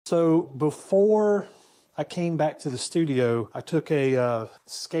So before I came back to the studio, I took a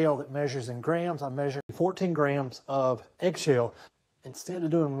scale that measures in grams. I measured 14 grams of eggshell. Instead of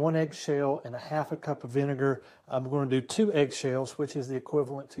doing 1 eggshell and a half a cup of vinegar, I'm going to do 2 eggshells, which is the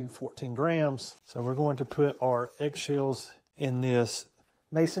equivalent to 14 grams. So we're going to put our eggshells in this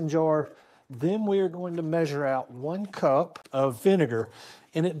mason jar. Then we are going to measure out 1 cup of vinegar.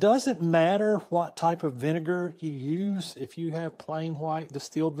 And it doesn't matter what type of vinegar you use. If you have plain white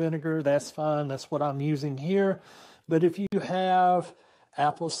distilled vinegar, that's fine. That's what I'm using here. But if you have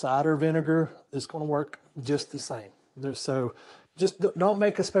apple cider vinegar, it's going to work just the same. So just don't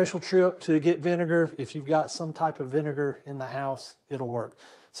make a special trip to get vinegar. If you've got some type of vinegar in the house, it'll work.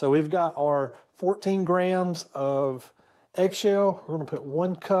 So we've got our 14 grams of eggshell. We're going to put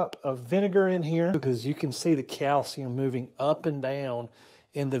 1 cup of vinegar in here because you can see the calcium moving up and down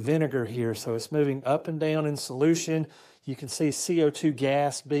in the vinegar here. So it's moving up and down in solution. You can see CO2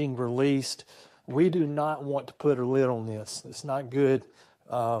 gas being released. We do not want to put a lid on this. It's not good.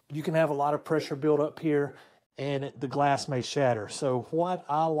 You can have a lot of pressure build up here and the glass may shatter. So what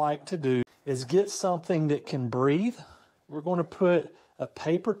I like to do is get something that can breathe. We're going to put a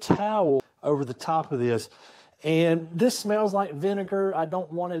paper towel over the top of this. And this smells like vinegar. I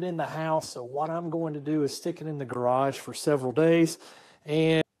don't want it in the house. So what I'm going to do is stick it in the garage for several days.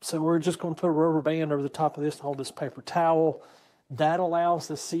 And so we're just going to put a rubber band over the top of this to hold this paper towel. That allows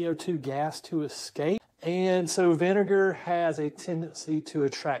the CO2 gas to escape. And so vinegar has a tendency to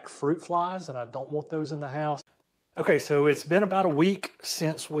attract fruit flies, and I don't want those in the house. Okay, so it's been about a week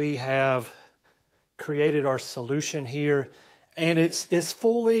since we have created our solution here, and it's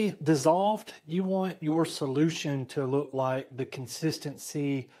fully dissolved. You want your solution to look like the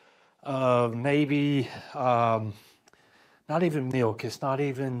consistency of maybe not even milk. It's not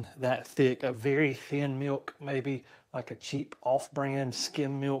even that thick. A very thin milk, maybe like a cheap off-brand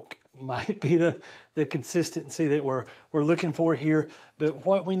skim milk might be the consistency that we're looking for here. But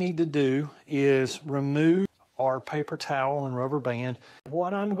what we need to do is remove our paper towel and rubber band.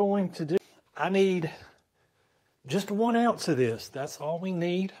 What I'm going to do, I need just 1 ounce of this. That's all we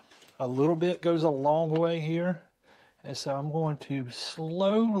need. A little bit goes a long way here. And so I'm going to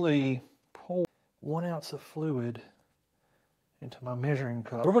slowly pour 1 ounce of fluid into my measuring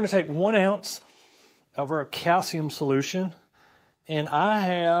cup. We're going to take 1 ounce of our calcium solution, and I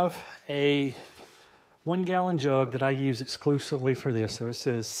have a 1 gallon jug that I use exclusively for this. So it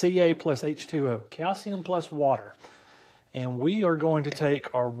says Ca plus H2O, calcium plus water. And we are going to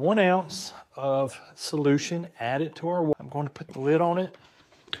take our 1 ounce of solution, add it to our water. I'm going to put the lid on it,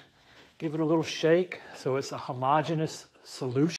 give it a little shake so it's a homogeneous solution.